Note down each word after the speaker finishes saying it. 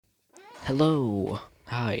Hello,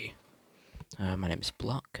 hi. My name is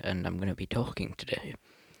Block, and I'm gonna be talking today.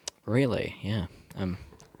 Really, yeah. Um,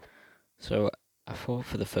 so I thought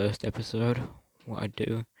for the first episode, what I'd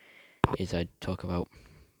do is I'd talk about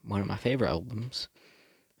one of my favorite albums.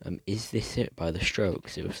 Is This It by The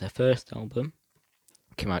Strokes? It was their first album,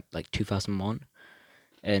 came out like 2001,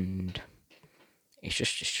 and it's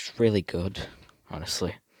just really good,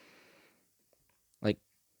 honestly. Like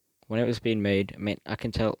when it was being made, I mean, I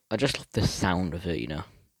can tell. I just love the sound of it.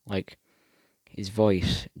 Like his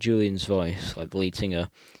voice, Julian's voice, like the lead singer,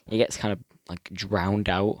 he gets kind of like drowned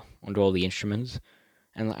out under all the instruments,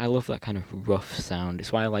 and like, I love that kind of rough sound.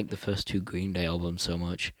 It's why I like the first two Green Day albums so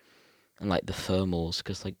much, and like the Thermals,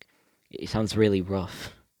 because like it sounds really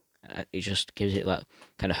rough. It just gives it that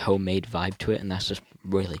kind of homemade vibe to it, and that's just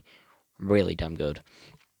really, really damn good.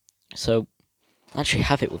 So I actually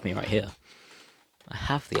have it with me right here. I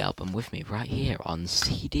have the album with me right here on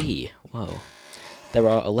CD. Whoa. There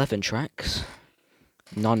are 11 tracks.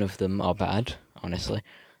 None of them are bad, honestly.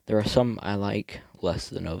 There are some I like less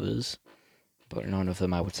than others, but none of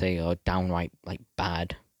them I would say are downright like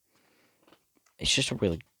bad. It's just a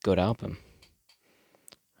really good album.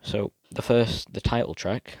 So the title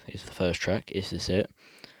track is the first track. Is This It?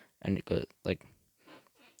 And it got like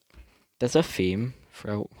there's a theme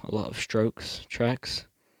throughout a lot of Strokes tracks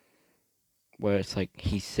where it's like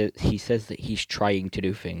he says that he's trying to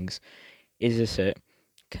do things. Is this it?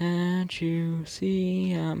 Can't you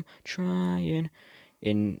see I'm trying?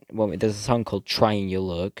 There's a song called "Trying Your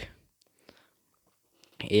Luck."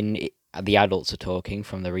 The adults are talking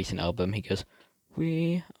from the recent album. He goes,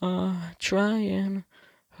 "We are trying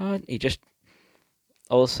hard."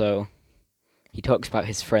 Also he talks about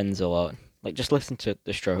his friends a lot. Like just listen to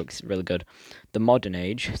the Strokes, really good. The Modern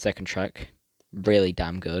Age second track, really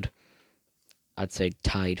damn good. I'd say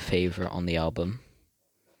tied favorite on the album.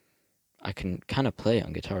 I can kind of play it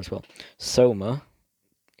on guitar as well. Soma,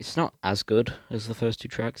 it's not as good as the first two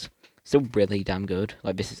tracks. Still really damn good.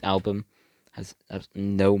 Like this album has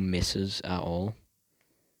no misses at all.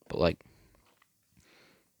 But like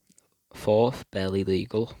fourth, Barely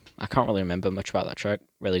Legal. I can't really remember much about that track.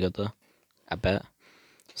 Really good though. I bet.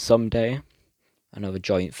 Someday, another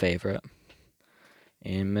joint favorite.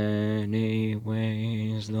 In many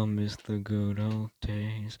ways, they'll miss the good old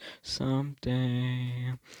days.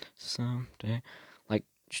 Someday. Like,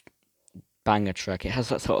 banger track. It has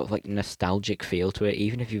that sort of like nostalgic feel to it,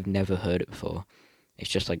 even if you've never heard it before. It's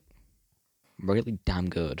just like really damn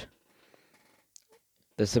good.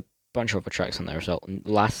 There's a bunch of other tracks on there as well.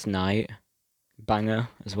 Last Night, banger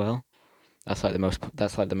as well. That's like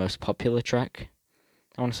the most popular track,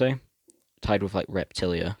 I want to say, tied with like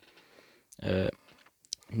Reptilia. Uh,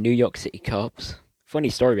 New York City Cops. Funny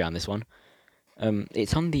story behind this one.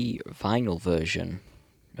 It's on the vinyl version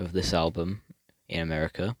of this album in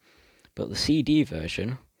America, but the CD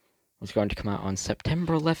version was going to come out on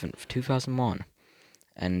September 11th, 2001.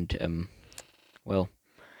 And, well,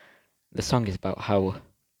 the song is about how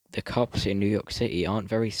the cops in New York City aren't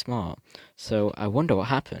very smart. So I wonder what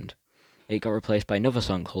happened. It got replaced by another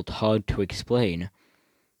song called Hard to Explain.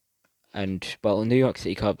 And, well, New York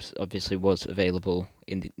City Cops obviously was available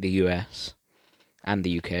in the US and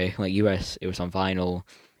the UK. Like, US, it was on vinyl,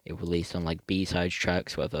 it released on, like, B-side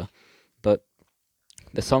tracks, whatever. But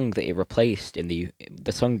the song that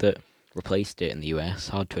the song that replaced it in the US,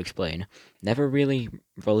 Hard to Explain, never really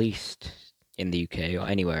released in the UK or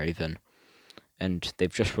anywhere even. And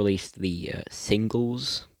they've just released the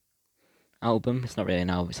singles album. It's not really an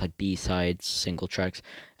album, it's like B-sides, single tracks,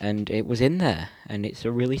 and it was in there, and it's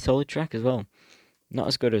a really solid track as well. Not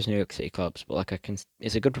as good as New York City Cops, but like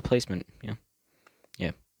it's a good replacement. Yeah,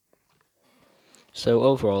 yeah. So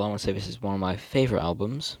overall, I want to say this is one of my favorite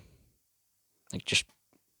albums. Like just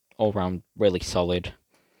all round, really solid.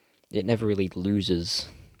 It never really loses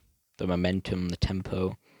the momentum, the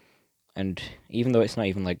tempo, and even though it's not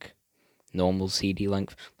even like normal CD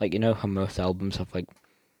length, like how most albums have like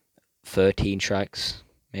 13 tracks,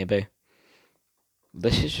 maybe.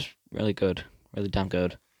 This is just really good, really damn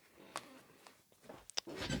good.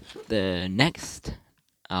 The next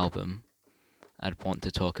album I'd want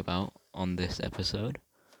to talk about on this episode,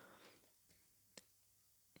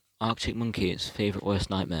 Arctic Monkeys' Favorite Worst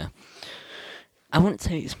Nightmare. I wouldn't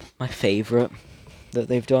say it's my favorite that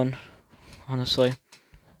they've done, honestly.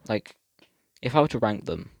 Like, if I were to rank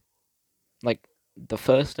them, like, the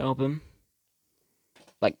first album,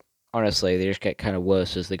 like, honestly, they just get kind of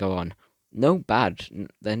worse as they go on. No bad,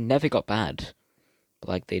 they never got bad, but,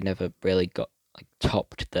 like, they never really got, like,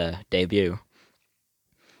 topped their debut.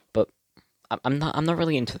 But I'm not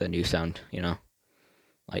really into the new sound,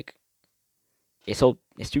 Like, it's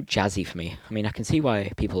too jazzy for me. I mean, I can see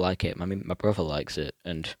why people like it. I mean, my brother likes it,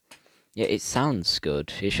 and yeah, it sounds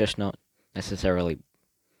good. It's just not necessarily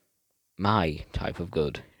my type of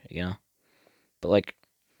good, you know. But like,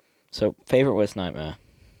 so favorite worst nightmare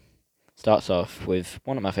starts off with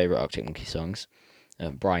one of my favorite Arctic Monkey songs,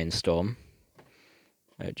 Brian Storm.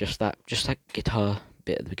 Just that guitar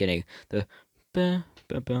bit at the beginning, the ba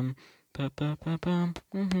ba bum ba ba ba bum.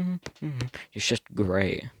 It's just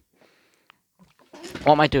great.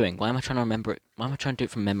 What am I doing? Why am I trying to remember it? Why am I trying to do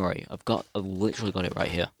it from memory? I've literally got it right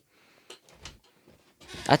here.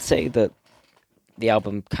 I'd say that the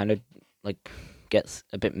album kind of like gets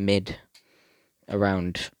a bit mid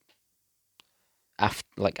around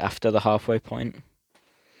after the halfway point.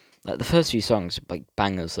 Like the first few songs, like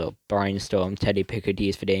bangers though. Brainstorm, Teddy Picker, D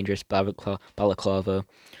is for Dangerous, Balaclava,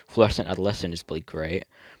 Fluorescent Adolescent is really great.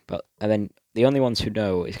 But and then the only ones who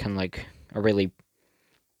know is kind of like a really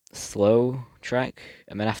slow track,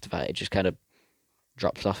 and then after that it just kind of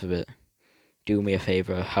drops off a bit. Do Me a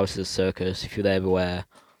Favor, House of the Circus, If You're There Beware,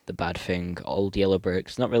 The Bad Thing, Old Yellow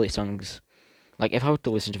Bricks. Not really songs. Like if I were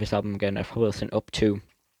to listen to this album again, I'd probably listen up to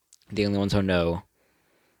The Only Ones I Know,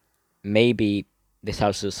 maybe This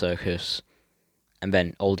House of the Circus, and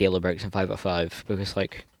then Old Yellow Bricks and 5 because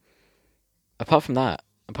like apart from that,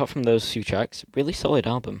 apart from those two tracks, really solid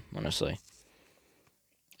album, honestly.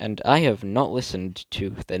 And I have not listened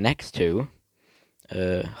to the next two,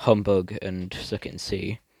 Humbug and Suck It and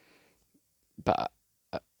See, but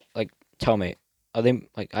like tell me, are they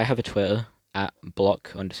like I have a Twitter at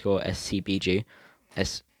block_scbg,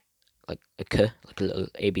 s like a k like a little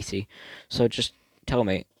ABC. So just tell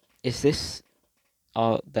me, is this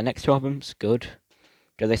are the next two albums good?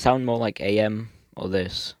 Do they sound more like AM or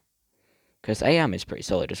this? Because AM is pretty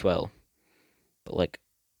solid as well, but like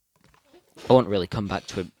I won't really come back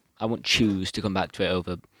to it. I won't choose to come back to it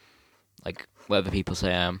over like whatever people say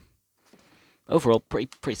I am. Overall,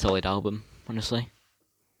 pretty solid album, honestly.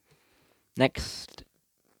 Next,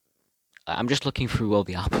 I'm just looking through all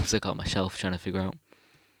the albums I got on my shelf, trying to figure out.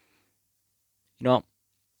 You know what?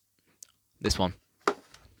 This one,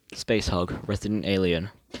 Space Hog, Resident Alien.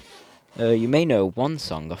 You may know one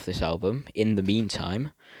song off this album, In the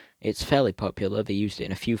Meantime. It's fairly popular, they used it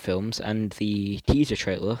in a few films, and the teaser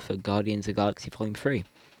trailer for Guardians of the Galaxy Volume 3.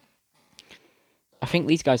 I think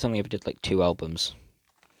these guys only ever did like 2 albums.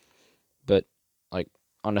 But, like,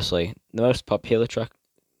 honestly, the most popular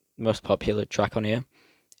track on here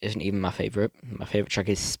isn't even my favourite. My favourite track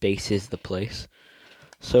is Space is the Place.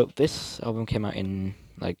 So this album came out in,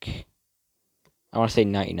 like, I want to say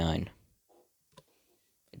 99.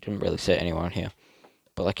 It didn't really say it anywhere on here.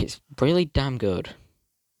 But, like, it's really damn good.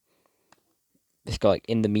 It's got, like,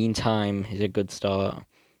 In the Meantime is a good start.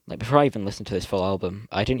 Like, before I even listened to this full album,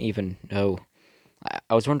 I didn't even know.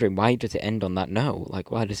 I was wondering, why does it end on that note?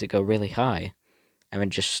 Like, why does it go really high and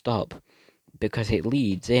then just stop? Because it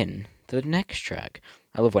leads in to the next track.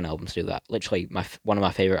 I love when albums do that. Literally, one of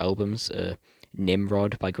my favourite albums,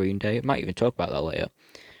 Nimrod by Green Day. I might even talk about that later.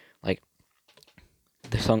 Like,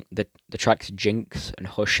 the tracks Jinx and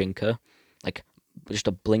Hushinka, like, just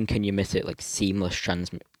a blink and you miss it, like, seamless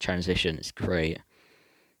transition. It's great.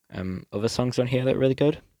 Other songs on here that are really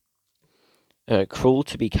good. Cruel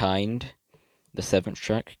to Be Kind, the 7th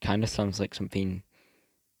track, kind of sounds like something.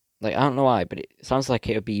 Like, I don't know why, but it sounds like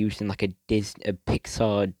it would be used in like a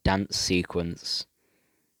Pixar dance sequence.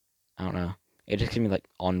 I don't know. It just gives me like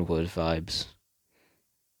Onward vibes.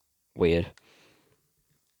 Weird.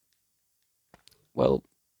 Well,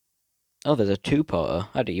 oh, there's a 2-parter.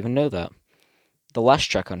 I didn't even know that. The last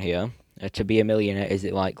track on here, To Be a Millionaire, Is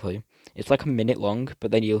It Likely? It's like a minute long,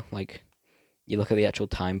 but then you look at the actual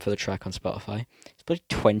time for the track on Spotify. It's like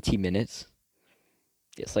 20 minutes.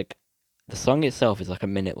 It's like the song itself is like a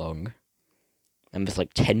minute long, and there's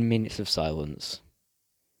like 10 minutes of silence.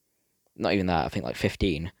 Not even that, I think like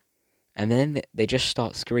 15. And then they just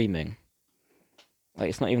start screaming. Like,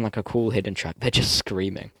 it's not even like a cool hidden track, they're just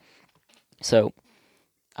screaming. So,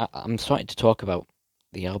 I'm starting to talk about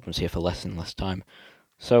the albums here for less and less time.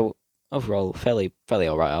 So, overall, fairly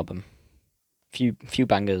alright album. Few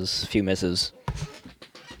bangers, few misses.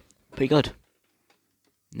 Pretty good.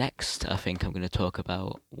 Next, I think I'm going to talk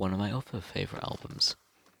about one of my other favourite albums,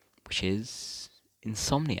 which is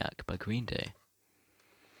Insomniac by Green Day.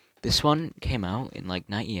 This one came out in like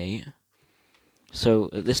 98. So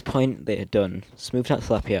at this point they had done Smooth Out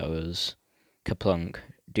Slappy Hours, Kaplunk,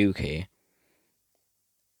 Dookie,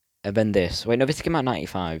 and then this. Wait, no, this came out in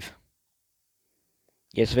 95.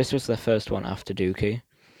 Yeah, so this was their first one after Dookie.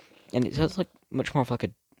 And it has like much more of like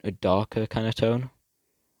a darker kind of tone.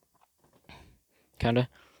 Kinda.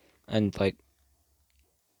 And like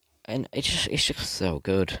and it's just so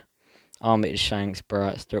good. Armitage Shanks,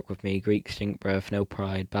 Brat, Stuck With Me, Greek Stink Breath, No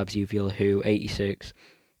Pride, Babs Uvula Who, 86.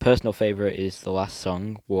 Personal favourite is the last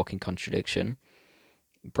song, Walking Contradiction.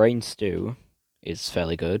 Brain Stew is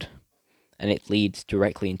fairly good, and it leads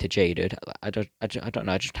directly into Jaded. I don't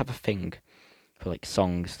know, I just have a thing for like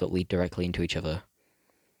songs that lead directly into each other.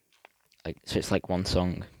 Like so it's like one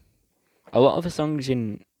song. A lot of the songs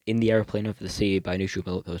in the Aeroplane Over the Sea by Neutral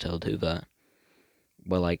Milk Hotel do that.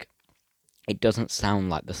 Where like it doesn't sound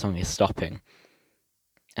like the song is stopping.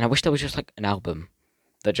 And I wish there was just like an album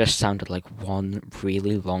that just sounded like one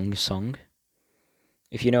really long song.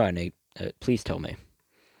 If you know any, please tell me.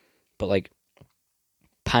 But like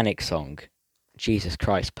Panic Song, Jesus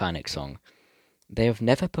Christ, Panic Song. They have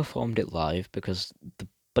never performed it live because the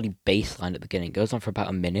bloody bass line at the beginning goes on for about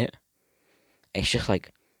a minute. It's just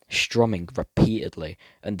like strumming repeatedly,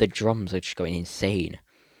 and the drums are just going insane.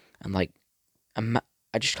 And like,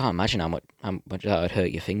 I just can't imagine how much that would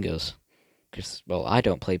hurt your fingers. Because, well, I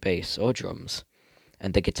don't play bass or drums.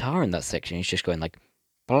 And the guitar in that section is just going like,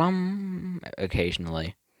 blum,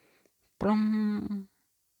 occasionally. Blum,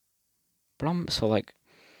 blum. So, like,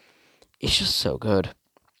 it's just so good.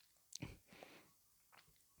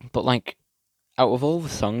 But, like, out of all the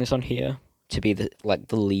songs on here, to be the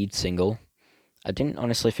lead single, I didn't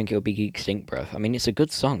honestly think it would be Geek Stink Breath. I mean, it's a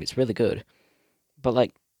good song, it's really good. But,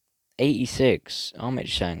 like, 86, Armit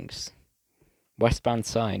Shanks, Westbound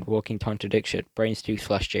Sign, Walking Contradiction, Brains 2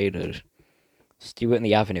 Slash Jaded, Stewart and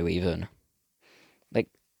the Avenue, even. Like,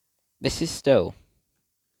 this is still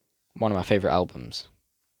one of my favourite albums.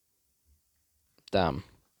 Damn.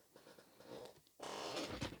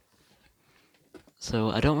 So,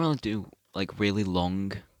 I don't really do, like, really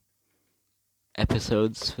long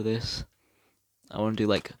episodes for this. I want to do,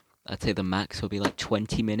 like, I'd say the max will be, like,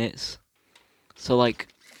 20 minutes. So, like,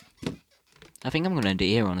 I think I'm going to end it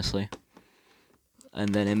here, honestly.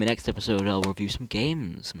 And then in the next episode, I'll review some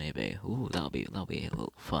games, maybe. Ooh, that'll be a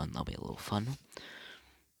little fun. That'll be a little fun.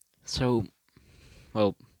 So,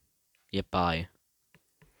 well, yeah, bye.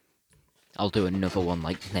 I'll do another one,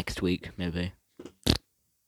 like, next week, maybe.